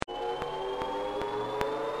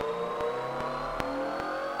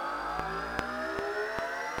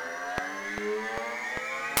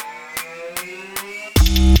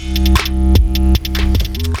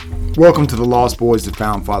Welcome to the Lost Boys to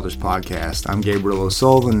Found Fathers podcast. I'm Gabriel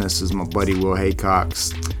O'Sullivan. This is my buddy Will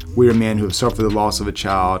Haycox. We are men who have suffered the loss of a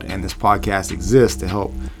child, and this podcast exists to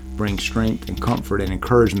help bring strength and comfort and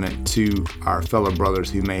encouragement to our fellow brothers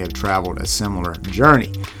who may have traveled a similar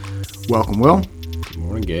journey. Welcome, Will. Good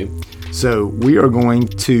morning, Gabe. So we are going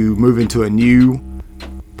to move into a new,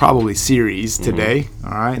 probably series today.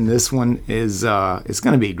 All right, and this one is it's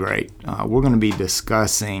going to be great. We're going to be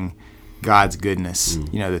discussing God's goodness.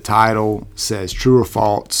 You know, the title says true or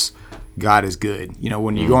false, God is good. You know,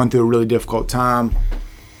 when you're going through a really difficult time,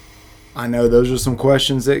 I know those are some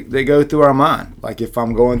questions that go through our mind. Like, if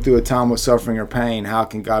I'm going through a time of suffering or pain, how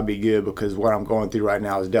can God be good? Because what I'm going through right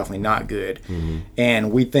now is definitely not good.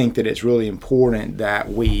 And we think that it's really important that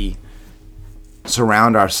we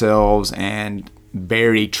surround ourselves and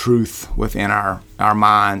bury truth within our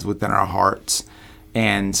minds, within our hearts.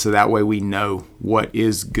 And so that way we know what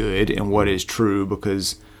is good and what is true,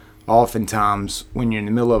 because oftentimes when you're in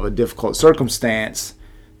the middle of a difficult circumstance,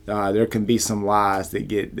 there can be some lies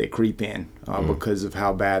that creep in because of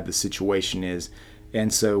how bad the situation is.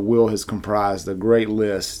 And so Will has comprised a great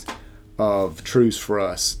list of truths for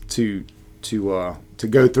us to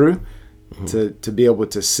go through, to be able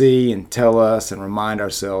to see and tell us and remind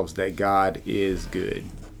ourselves that God is good.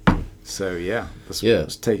 So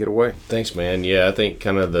let's take it away. Thanks, man. Yeah, I think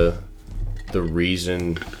kind of the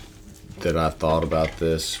reason that I thought about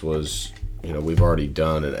this was, you know, we've already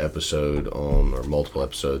done an episode on, or multiple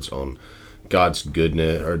episodes on, God's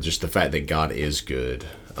goodness, or just the fact that God is good.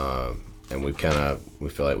 And we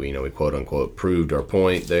feel like we quote unquote proved our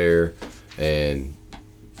point there, and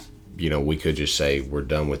you know, we could just say we're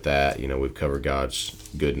done with that. You know, we've covered God's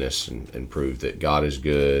goodness and proved that God is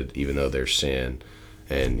good even though there's sin.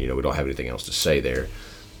 And, you know, we don't have anything else to say there.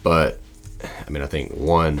 But, I mean, I think,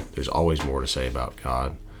 one, there's always more to say about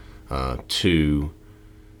God. Two,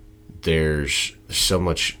 there's so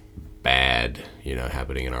much bad, you know,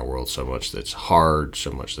 happening in our world, so much that's hard,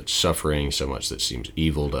 so much that's suffering, so much that seems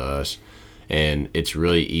evil to us. And it's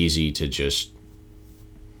really easy to just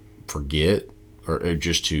forget or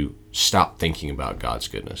just to stop thinking about God's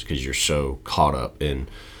goodness because you're so caught up in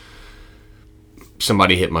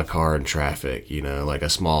somebody hit my car in traffic, you know, like a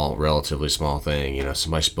relatively small thing, you know,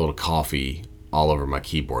 somebody spilled a coffee all over my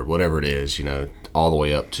keyboard, whatever it is, you know, all the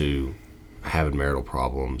way up to having marital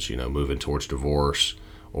problems, you know, moving towards divorce,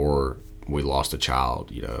 or we lost a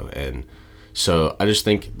child, you know. And so I just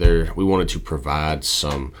think we wanted to provide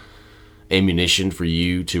some ammunition for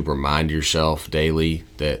you to remind yourself daily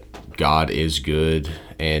that God is good,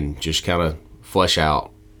 and just kind of flesh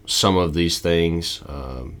out some of these things.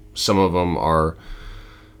 Some of them are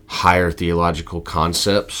higher theological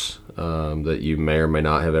concepts that you may or may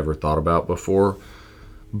not have ever thought about before,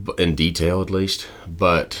 in detail at least.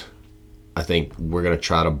 But I think we're going to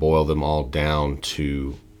try to boil them all down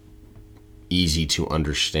to easy to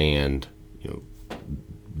understand. You know,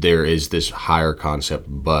 there is this higher concept,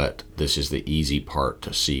 but this is the easy part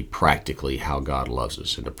to see practically how God loves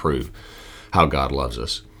us and to prove how God loves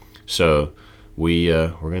us. So we're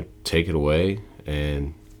going to take it away,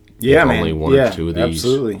 and only one or two of these.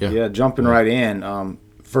 Absolutely. Yeah, jumping right in.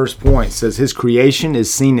 First point says his creation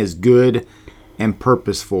is seen as good and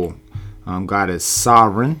purposeful. God is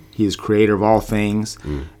sovereign. He is creator of all things,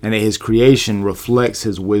 and that his creation reflects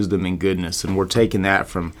his wisdom and goodness. And we're taking that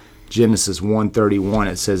from Genesis 1:31.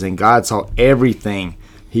 It says, "And God saw everything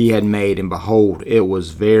he had made, and behold, it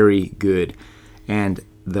was very good. And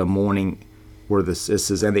the morning," it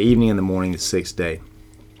says, "and the evening and the morning, the sixth day."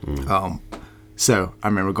 So I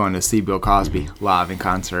remember going to see Bill Cosby live in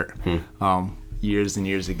concert years and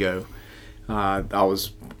years ago. I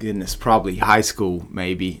was, probably high school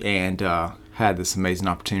maybe, and had this amazing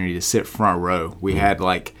opportunity to sit front row. We had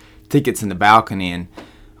like tickets in the balcony, and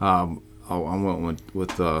I went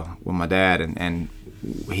with my dad, and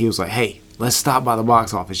he was like, "Hey, let's stop by the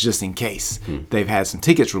box office just in case they've had some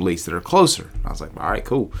tickets released that are closer." I was like, "All right,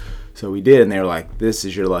 cool." So we did, and they were like, "This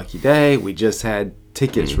is your lucky day. We just had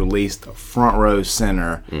tickets released front row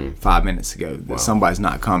center 5 minutes ago. Wow. Somebody's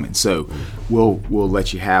not coming, so we'll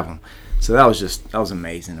let you have them." So that was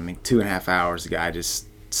amazing. I mean, 2.5 hours, the guy just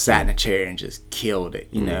sat in a chair and just killed it,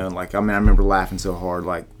 you know. Like, I mean, I remember laughing so hard,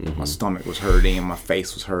 like my stomach was hurting and my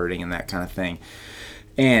face was hurting and that kind of thing.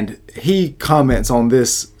 And he comments on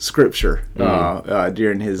this scripture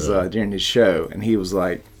during his show, and he was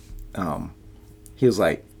like,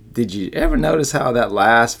 "Did you ever notice how that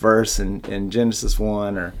last verse in Genesis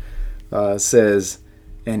 1 says,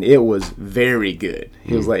 and it was very good?"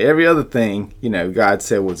 He was like, every other thing, you know, God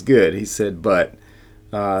said was good. He said, but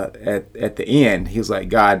at the end, he was like,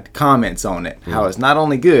 God comments on it, how it's not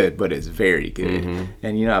only good, but it's very good.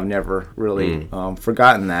 And I've never really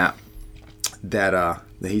forgotten that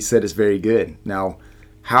he said it's very good. Now,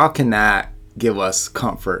 how can that give us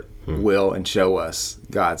comfort, Will, and show us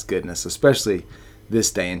God's goodness, especially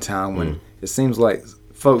this day and time when it seems like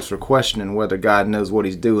folks are questioning whether God knows what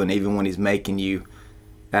he's doing, even when he's making you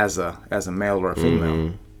as a male or a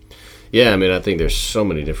female. Yeah, I mean, I think there's so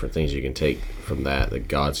many different things you can take from that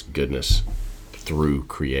God's goodness through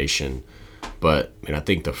creation. But I mean, I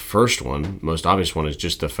think the first one, most obvious one, is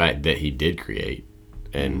just the fact that he did create.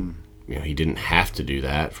 And he didn't have to do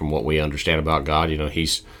that. From what we understand about God,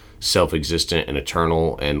 he's self-existent and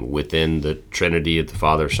eternal, and within the Trinity of the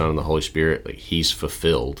Father, Son, and the Holy Spirit, he's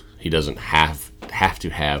fulfilled. He doesn't have to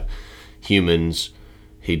have humans.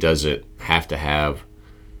 He doesn't have to have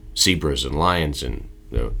zebras and lions and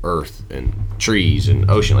earth and trees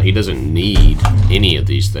and ocean. He doesn't need any of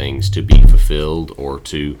these things to be fulfilled or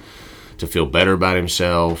to feel better about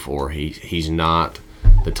himself, or he's not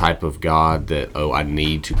the type of God that, I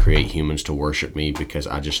need to create humans to worship me because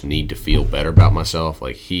I just need to feel better about myself.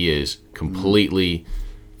 He is completely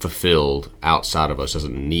fulfilled outside of us,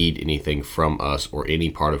 doesn't need anything from us or any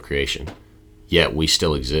part of creation, yet we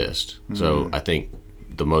still exist. So I think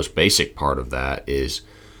the most basic part of that is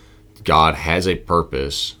God has a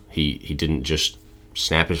purpose. He didn't just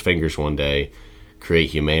snap his fingers one day,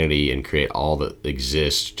 create humanity and create all that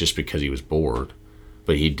exists just because he was bored.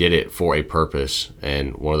 But he did it for a purpose,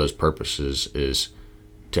 and one of those purposes is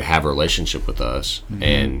to have a relationship with us.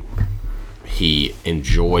 And he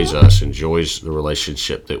enjoys us, enjoys the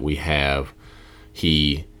relationship that we have.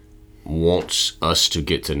 He wants us to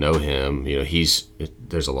get to know him.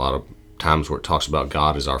 There's a lot of times where it talks about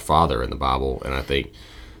God as our Father in the Bible, and I think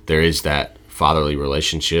there is that fatherly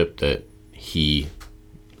relationship that he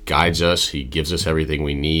guides us. He gives us everything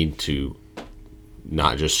we need to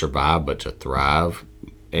not just survive, but to thrive.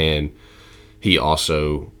 And he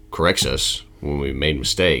also corrects us when we made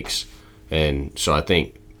mistakes. And so I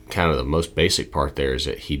think kind of the most basic part there is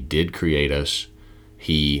that he did create us.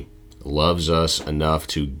 He loves us enough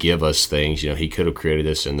to give us things. He could have created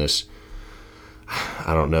us in this,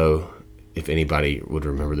 I don't know if anybody would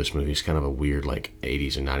remember this movie. It's kind of a weird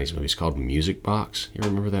 80s and 90s movie. It's called Music Box. You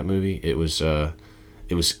remember that movie? It was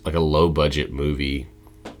like a low budget movie,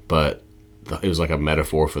 but it was like a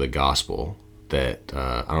metaphor for the gospel that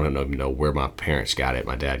I don't even know where my parents got it.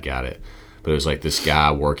 My dad got it. But it was like this guy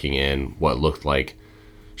working in what looked like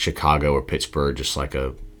Chicago or Pittsburgh, just like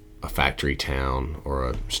a factory town or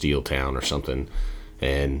a steel town or something.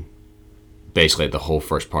 And basically the whole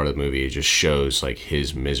first part of the movie, it just shows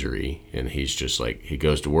his misery. And he's just he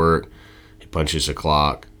goes to work, he punches a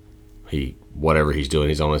clock, whatever he's doing,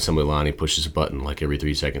 he's on an assembly line, he pushes a button. Every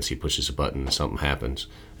 3 seconds he pushes a button and something happens.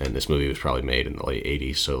 And this movie was probably made in the late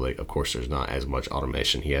 80s, so of course there's not as much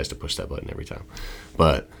automation. He has to push that button every time.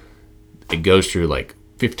 But it goes through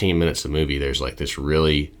 15 minutes of the movie. There's this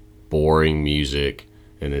really boring music,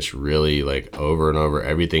 and it's really over and over.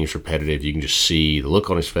 Everything's repetitive. You can just see the look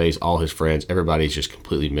on his face, all his friends, everybody's just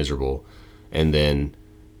completely miserable. And then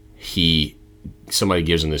somebody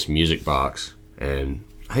gives him this music box, and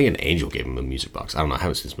I think an angel gave him a music box. I don't know. I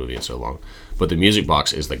haven't seen this movie in so long. But the music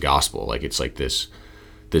box is the gospel. It's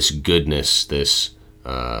this goodness, this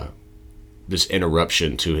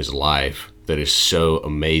interruption to his life that is so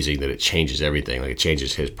amazing that it changes everything. It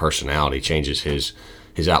changes his personality, changes his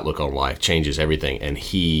outlook on life, changes everything. And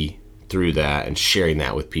he, through that and sharing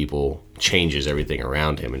that with people, changes everything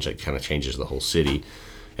around him and kind of changes the whole city.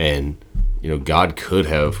 And, God could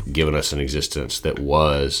have given us an existence that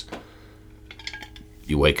was,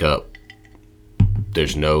 you wake up,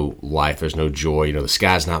 there's no life, there's no joy, the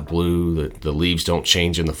sky's not blue, the leaves don't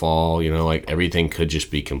change in the fall, everything could just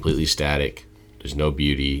be completely static. There's no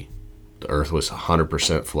beauty. The earth was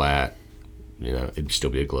 100% flat. It'd still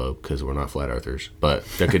be a globe because we're not flat earthers, but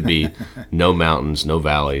there could be no mountains, no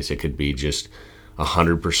valleys. It could be just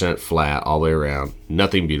 100% flat all the way around.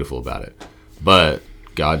 Nothing beautiful about it. But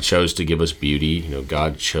God chose to give us beauty.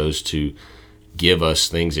 God chose to give us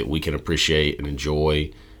things that we can appreciate and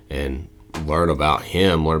enjoy and learn about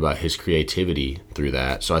him, learn about his creativity through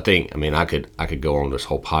that. So I think, I could go on this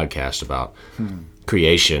whole podcast about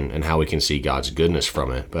creation and how we can see God's goodness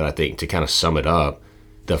from it. But I think to kind of sum it up,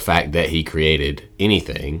 the fact that he created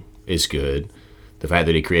anything is good. The fact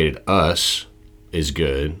that he created us is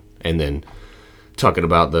good. And then talking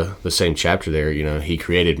about the same chapter there, he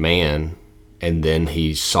created man, and then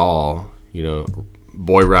he saw,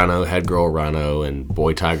 boy rhino had girl rhino, and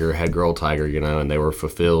boy tiger had girl tiger, and they were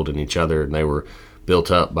fulfilled in each other, and they were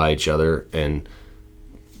built up by each other. And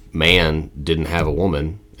man didn't have a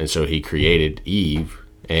woman, and so he created Eve,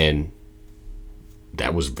 and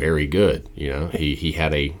that was very good. He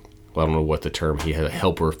had I don't know what the term, he had a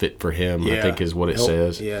helper fit for him, I think is what it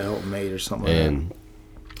says. Yeah, helpmate or something like that. And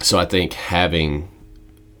so I think having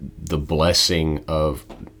the blessing of,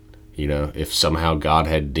 if somehow God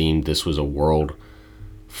had deemed this was a world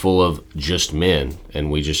full of just men, and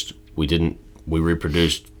we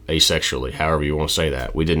reproduced asexually, however you want to say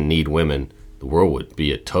that, we didn't need women, the world would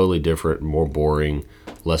be a totally different, more boring,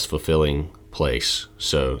 less fulfilling place.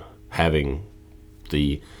 So having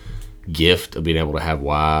the gift of being able to have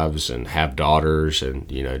wives and have daughters, and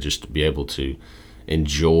just to be able to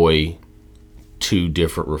enjoy two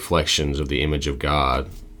different reflections of the image of God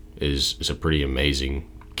is a pretty amazing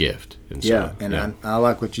gift. And I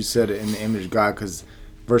like what you said in the image of God, because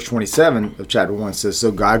verse 27 of chapter 1 says,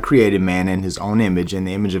 "So God created man in his own image. In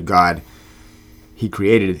the image of God, he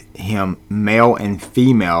created him, male and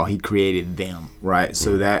female, he created them," right?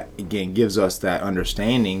 So that, again, gives us that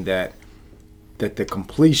understanding that the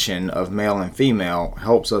completion of male and female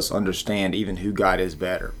helps us understand even who God is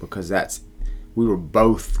better, because we were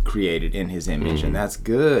both created in his image, and that's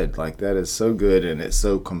good. Like, that is so good, and it's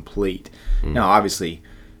so complete. Now, obviously,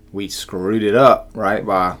 we screwed it up, right,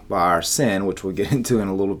 by our sin, which we'll get into in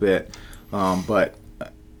a little bit.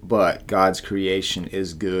 But God's creation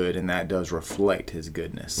is good, and that does reflect his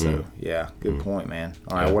goodness. So, good point, man.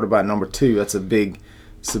 All right, what about number 2? It's a big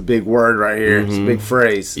word right here. It's a big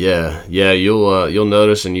phrase. Yeah. You'll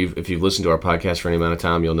notice, and if you've listened to our podcast for any amount of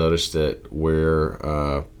time, you'll notice that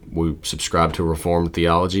we subscribe to Reformed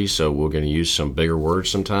theology, so we're going to use some bigger words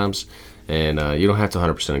sometimes. And you don't have to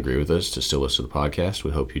 100% agree with us to still listen to the podcast.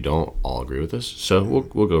 We hope you don't all agree with us. So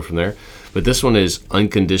we'll go from there. But this one is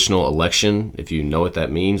unconditional election. If you know what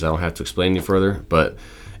that means, I don't have to explain any further. But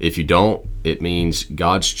if you don't, it means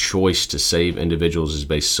God's choice to save individuals is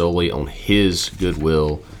based solely on his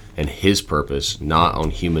goodwill and his purpose, not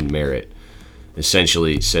on human merit.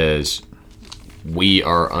 Essentially, it says we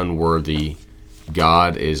are unworthy.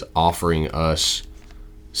 God is offering us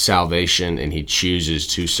salvation, and he chooses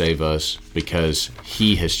to save us because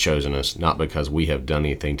he has chosen us, not because we have done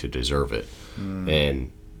anything to deserve it.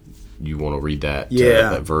 And you want to read that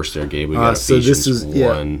that verse there, Gabe? We got Ephesians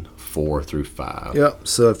 1, 4 through 5. Yep.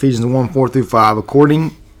 So Ephesians 1, 4 through 5.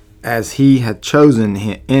 "According as he had chosen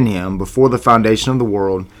in him before the foundation of the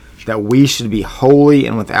world, that we should be holy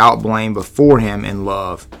and without blame before him in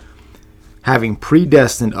love, having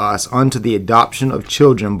predestined us unto the adoption of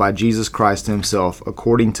children by Jesus Christ himself,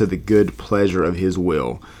 according to the good pleasure of his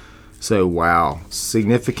will." So, wow,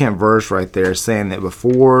 significant verse right there, saying that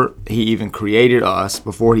before he even created us,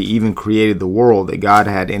 before he even created the world, that God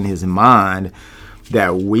had in his mind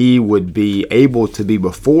that we would be able to be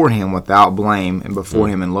before him without blame and before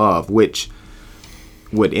him in love, which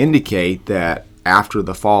would indicate that after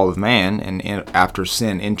the fall of man and after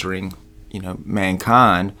sin entering,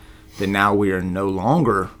 mankind, that now we are no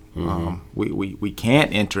longer, we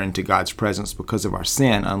can't enter into God's presence because of our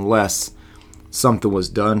sin unless something was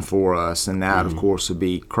done for us, and that, of course, would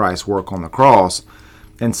be Christ's work on the cross.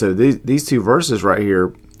 And so these two verses right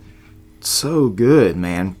here, so good,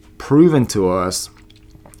 man, proving to us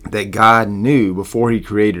that God knew before he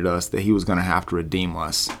created us that he was going to have to redeem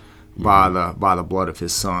us by the blood of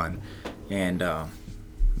his Son. And,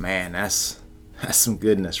 man, that's some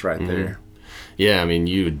goodness right there. Yeah, I mean,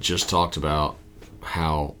 you had just talked about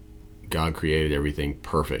how God created everything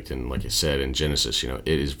perfect, and like you said in Genesis, it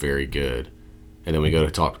is very good. And then we go to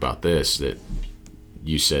talk about this, that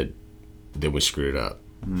you said that we screwed it up.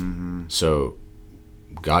 So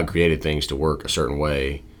God created things to work a certain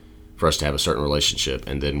way for us to have a certain relationship,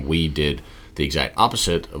 and then we did the exact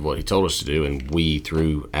opposite of what he told us to do, and we,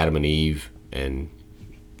 through Adam and Eve, and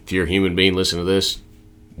if you're a human being listening to this,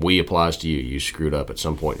 we applies to you. You screwed up at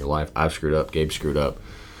some point in your life. I've screwed up. Gabe screwed up.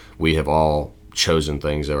 We have all chosen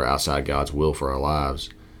things that are outside God's will for our lives.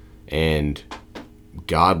 And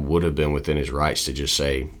God would have been within his rights to just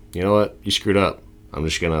say, you know what, you screwed up. I'm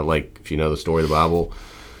just going to, if you know the story of the Bible,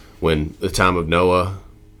 when the time of Noah,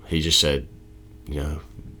 he just said,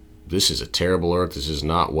 this is a terrible earth. This is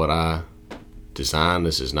not what I designed.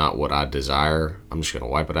 This is not what I desire. I'm just going to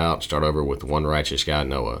wipe it out and start over with one righteous guy,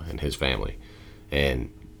 Noah, and his family. And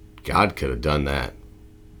God could have done that.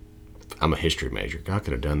 I'm a history major. God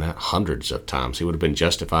could have done that hundreds of times. He would have been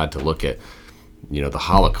justified to look at, the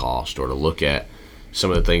Holocaust, or to look at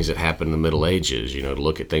some of the things that happened in the Middle Ages, to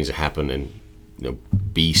look at things that happened in,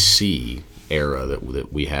 BC era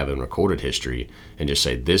that we have in recorded history, and just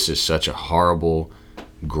say, this is such a horrible,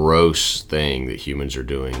 gross thing that humans are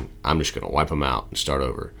doing. I'm just going to wipe them out and start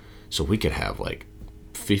over. So we could have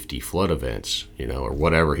 50 flood events, or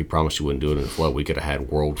whatever. He promised he wouldn't do it in the flood. We could have had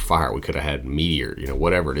world fire. We could have had meteor,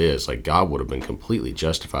 whatever it is. Like, God would have been completely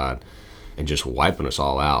justified in just wiping us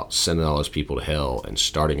all out, sending all those people to hell, and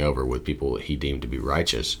starting over with people that he deemed to be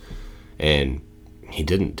righteous. And he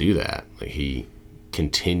didn't do that. Like, he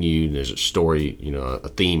continued. There's a story, a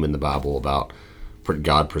theme in the Bible about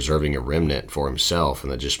God preserving a remnant for himself,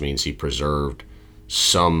 and that just means he preserved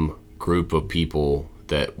some group of people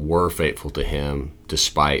that were faithful to him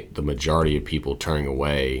despite the majority of people turning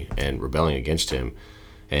away and rebelling against him.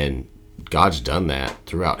 And God's done that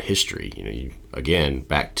throughout history. Again,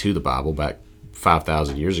 back to the Bible, back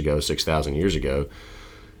 5,000 years ago, 6,000 years ago,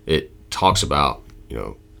 it talks about,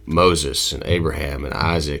 Moses and Abraham and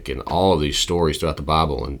Isaac and all of these stories throughout the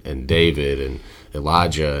Bible, and David and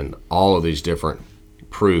Elijah and all of these different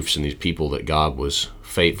proofs and these people that God was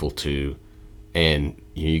faithful to. And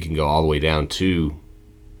you can go all the way down to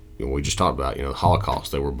we just talked about, the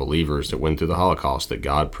Holocaust. There were believers that went through the Holocaust that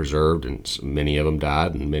God preserved, and many of them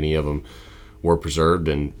died, and many of them were preserved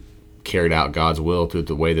and carried out God's will through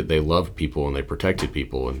the way that they loved people and they protected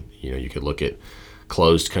people. And you could look at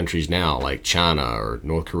closed countries now like China or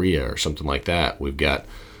North Korea or something like that. We've got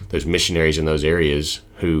those missionaries in those areas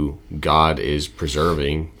who God is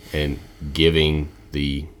preserving and giving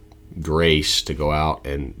the grace to go out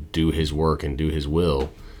and do his work and do his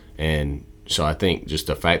will. And so I think just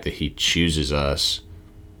the fact that he chooses us,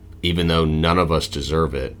 even though none of us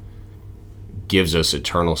deserve it, gives us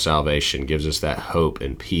eternal salvation, gives us that hope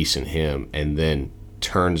and peace in him, and then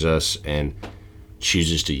turns us and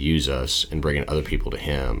chooses to use us and bringing other people to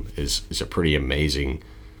him is a pretty amazing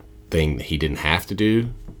thing that he didn't have to do,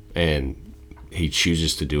 and he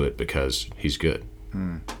chooses to do it because he's good.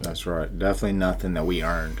 That's right. Definitely nothing that we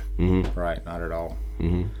earned. Mm-hmm. Right? Not at all.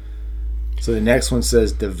 Mm-hmm. So the next one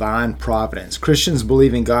says divine providence. Christians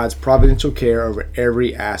believe in God's providential care over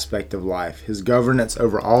every aspect of life. His governance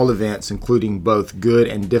over all events, including both good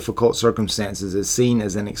and difficult circumstances, is seen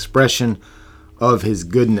as an expression of his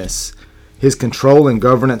goodness. His control and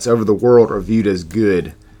governance over the world are viewed as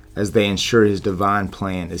good, as they ensure his divine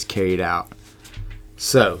plan is carried out.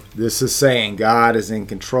 So this is saying God is in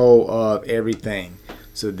control of everything.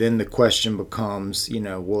 So then the question becomes,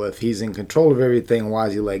 well, if he's in control of everything, why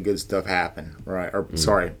does he let good stuff happen, right? Or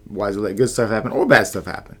why does he let good stuff happen or bad stuff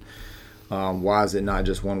happen? Why is it not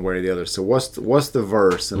just one way or the other? So what's the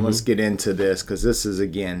verse? And let's get into this, because this is,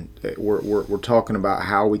 again, we're talking about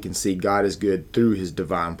how we can see God is good through his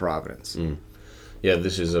divine providence. Yeah,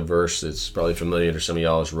 this is a verse that's probably familiar to some of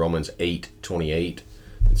y'all. It's Romans 8:28.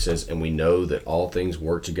 It says, "And we know that all things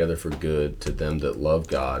work together for good to them that love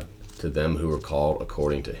God, to them who are called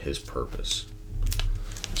according to his purpose."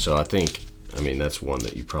 So I think, that's one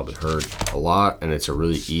that you probably heard a lot, and it's a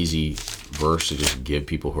really easy verse to just give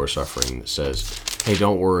people who are suffering that says, hey,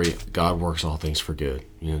 don't worry, God works all things for good.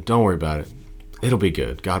 Don't worry about it. It'll be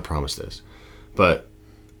good. God promised this. But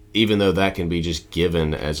even though that can be just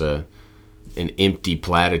given as an empty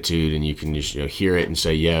platitude, and you can just hear it and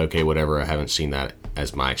say, yeah, okay, whatever, I haven't seen that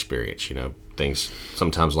as my experience. Things,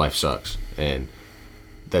 sometimes life sucks, and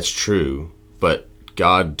that's true, but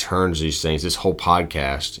God turns these things. This whole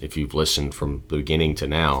podcast, if you've listened from the beginning to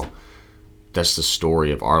now, that's the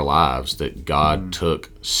story of our lives, that God took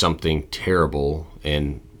something terrible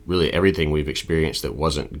and really everything we've experienced that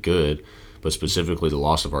wasn't good, but specifically the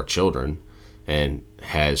loss of our children, and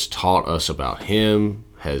has taught us about him,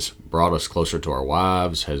 has brought us closer to our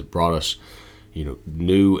wives, has brought us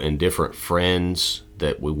new and different friends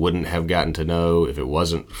that we wouldn't have gotten to know if it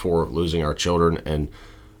wasn't for losing our children, and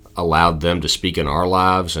allowed them to speak in our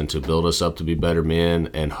lives and to build us up to be better men,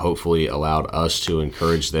 and hopefully allowed us to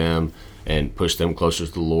encourage them and push them closer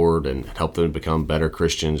to the Lord and help them become better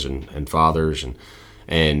Christians and fathers.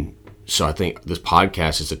 And so I think this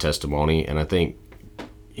podcast is a testimony, and I think,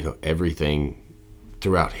 everything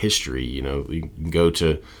throughout history, you can go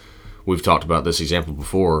to, we've talked about this example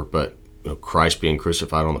before, but Christ being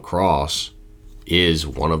crucified on the cross is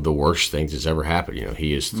one of the worst things that's ever happened.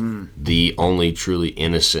 He is the only truly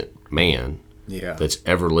innocent man that's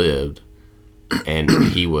ever lived, and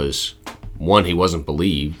he wasn't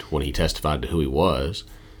believed when he testified to who he was.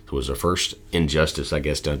 It was the first injustice, I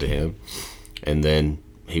guess, done to him. And then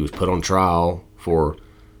he was put on trial for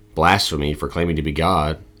blasphemy for claiming to be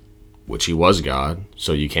God, which he was God.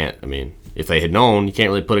 So you can't, if they had known, you can't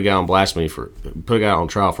really put a guy on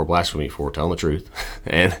trial for blasphemy for telling the truth.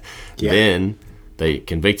 And then they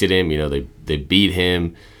convicted him. They beat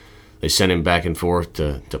him. They sent him back and forth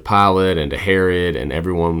to Pilate and to Herod and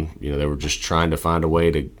everyone. They were just trying to find a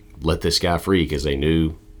way to let this guy free, because they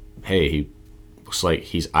knew, hey, he looks like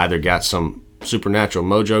he's either got some supernatural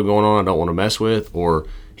mojo going on I don't want to mess with, or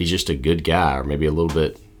he's just a good guy, or maybe a little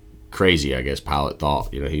bit crazy, I guess Pilate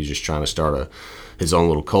thought. He was just trying to start his own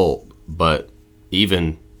little cult. But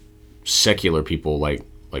even secular people like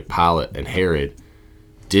Pilate and Herod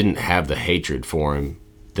didn't have the hatred for him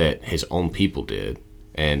that his own people did.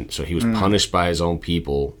 And so he was punished by his own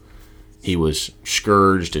people. He was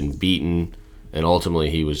scourged and beaten, and ultimately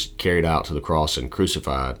he was carried out to the cross and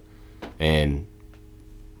crucified. And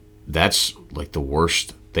that's like the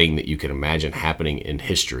worst thing that you can imagine happening in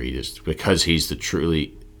history, just because he's the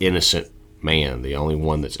truly innocent man, the only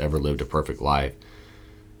one that's ever lived a perfect life,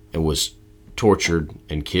 and was tortured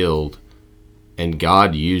and killed. And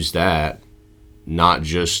God used that not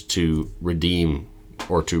just to redeem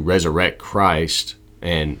or to resurrect Christ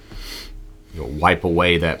and wipe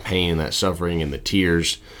away that pain, that suffering, and the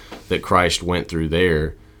tears that Christ went through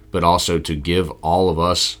there, but also to give all of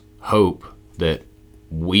us hope that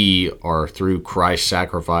we are, through Christ's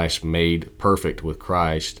sacrifice, made perfect with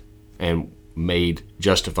Christ and made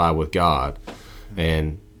justified with God.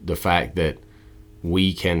 And the fact that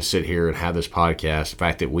we can sit here and have this podcast, the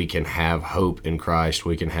fact that we can have hope in Christ,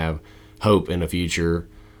 we can have hope in the future,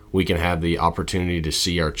 we can have the opportunity to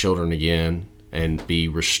see our children again and be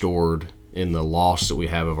restored in the loss that we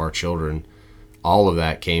have of our children, all of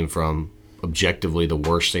that came from objectively the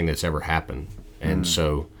worst thing that's ever happened. And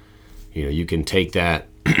so, you can take that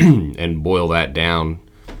and boil that down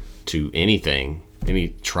to anything, any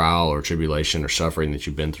trial or tribulation or suffering that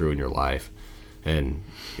you've been through in your life. And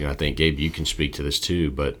I think, Gabe, you can speak to this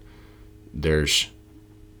too, but there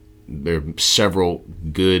are several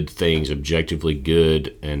good things, objectively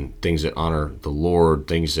good, and things that honor the Lord,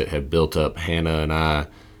 things that have built up Hannah and I,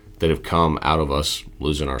 that have come out of us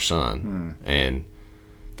losing our son. And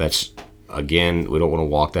that's, again, we don't want to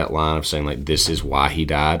walk that line of saying like this is why he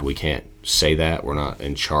died. We can't say that. We're not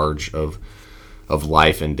in charge of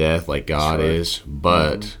life and death like God is.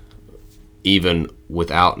 But even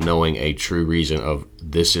without knowing a true reason of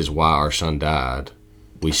this is why our son died,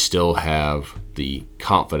 we still have the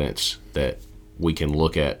confidence that we can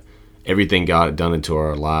look at everything God had done into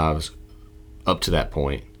our lives up to that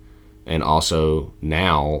point, and also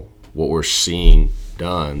now what we're seeing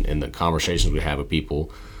done in the conversations we have with people,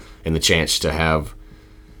 and the chance to have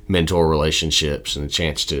mentor relationships, and the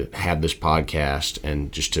chance to have this podcast,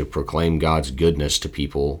 and just to proclaim God's goodness to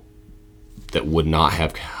people that would not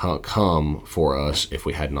have come for us if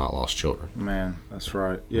we had not lost children. Man, that's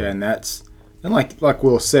right. Yeah, and like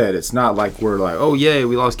Will said, it's not like we're like, oh yay,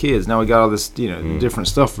 we lost kids, now we got all this different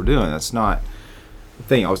stuff we're doing. That's not the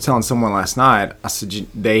thing. I was telling someone last night, I said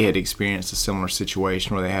they had experienced a similar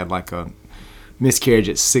situation where they had like a miscarriage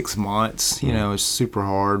at 6 months. It was super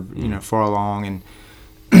hard, far along,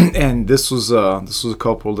 and this was a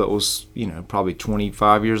couple that was probably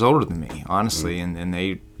 25 years older than me, honestly, and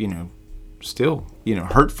they still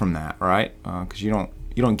hurt from that, right? Because you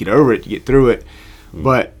don't get over it, you get through it.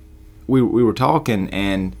 But we were talking,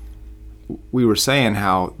 and we were saying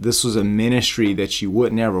how this was a ministry that you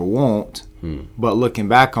wouldn't ever want, but looking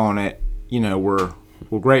back on it, we're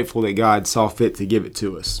grateful that God saw fit to give it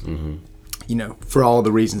to us, for all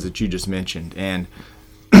the reasons that you just mentioned. And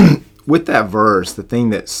with that verse, the thing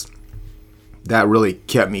that really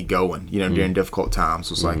kept me going, during difficult times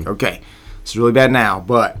was like, okay, it's really bad now,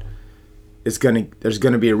 but there's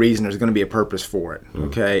gonna be a reason, there's gonna be a purpose for it.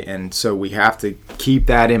 Okay, and so we have to keep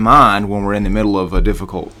that in mind when we're in the middle of a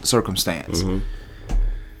difficult circumstance,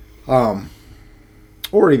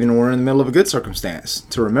 or even when we're in the middle of a good circumstance,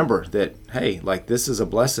 to remember that, hey, like, this is a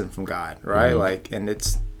blessing from God, right? Like, and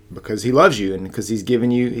it's because He loves you, and because He's given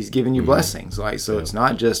you blessings. Like, so it's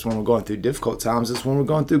not just when we're going through difficult times; it's when we're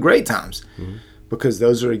going through great times, because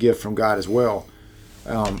those are a gift from God as well.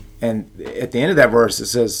 And at the end of that verse, it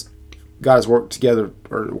says, God has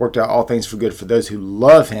worked out all things for good for those who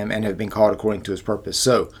love Him and have been called according to His purpose.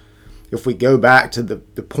 So if we go back to the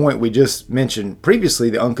point we just mentioned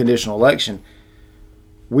previously, the unconditional election,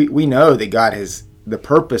 we know that God has the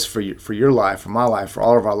purpose for your life, for my life, for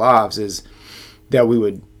all of our lives, is that we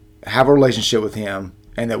would have a relationship with Him,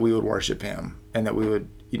 and that we would worship Him, and that we would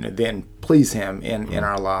then please Him in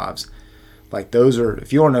our lives. Like, those are,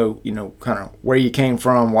 if you want to know, kind of where you came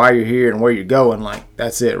from, why you're here, and where you're going, like,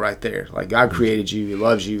 that's it right there. Like, God created you. He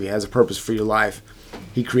loves you. He has a purpose for your life.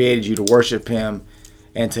 He created you to worship Him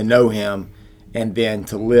and to know Him, and then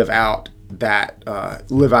to live out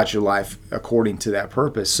your life according to that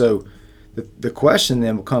purpose. So the question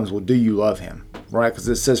then becomes, well, do you love Him, right? Because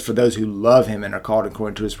it says, for those who love Him and are called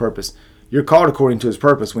according to His purpose. You're called according to His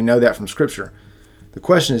purpose. We know that from Scripture. The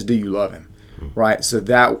question is, do you love Him? right? So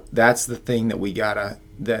that's the thing that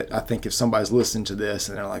I think if somebody's listening to this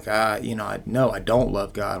and they're like, I don't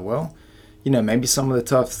love God. Well, maybe some of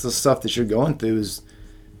the stuff that you're going through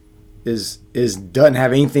is doesn't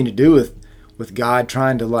have anything to do with God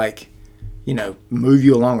trying to move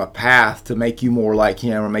you along a path to make you more like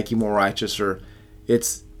Him or make you more righteous, or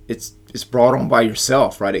it's brought on by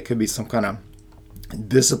yourself, right? It could be some kind of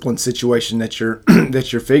discipline situation that you're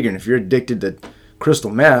that you're figuring. If you're addicted to crystal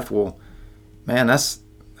meth, well, man, that's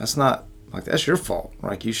not like that's your fault.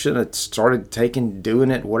 Like you should have started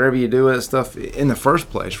doing it, whatever you do with that stuff in the first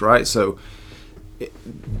place, right? So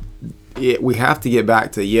we have to get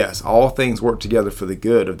back to, yes, all things work together for the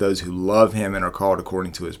good of those who love Him and are called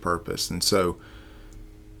according to His purpose. And so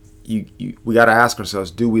we got to ask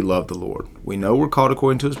ourselves, do we love the Lord? We know we're called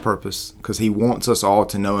according to His purpose because He wants us all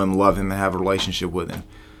to know Him, love Him, and have a relationship with Him.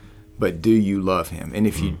 But do you love Him? And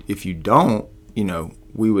if you don't,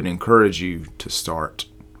 we would encourage you to start,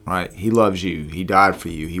 right? He loves you. He died for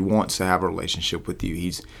you. He wants to have a relationship with you.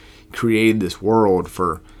 He's created this world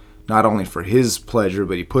for not only for His pleasure,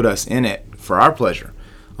 but He put us in it for our pleasure,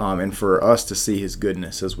 and for us to see His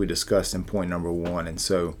goodness, as we discussed in point number 1. And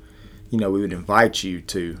so, we would invite you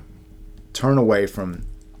to turn away from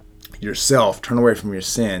yourself, turn away from your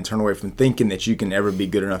sin, turn away from thinking that you can ever be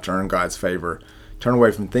good enough to earn God's favor, turn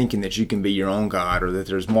away from thinking that you can be your own God or that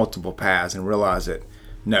there's multiple paths, and realize that,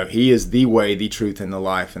 no, He is the way, the truth, and the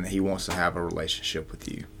life, and that He wants to have a relationship with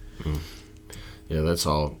you. Yeah, that's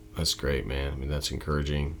great, man. I mean, that's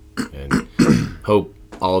encouraging, and hope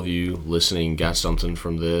all of you listening got something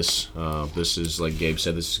from this. This is, like Gabe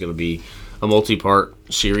said, this is going to be a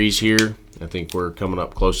multi-part series here. I think we're coming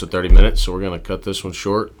up close to 30 minutes, so we're going to cut this one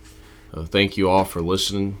short. Thank you all for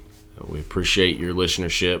listening. We appreciate your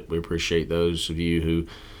listenership. We appreciate those of you who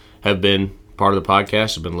have been part of the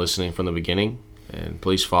podcast, have been listening from the beginning. And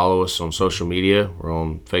please follow us on social media. We're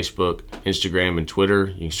on Facebook, Instagram, and Twitter.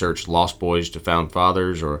 You can search Lost Boys to Found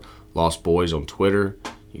Fathers or Lost Boys on Twitter.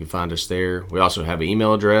 You can find us there. We also have an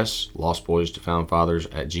email address,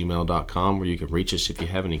 lostboystofoundfathers@gmail.com, where you can reach us if you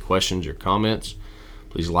have any questions or comments.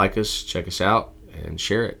 Please like us, check us out, and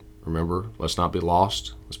share it. Remember, let's not be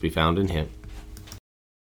lost. Let's be found in Him.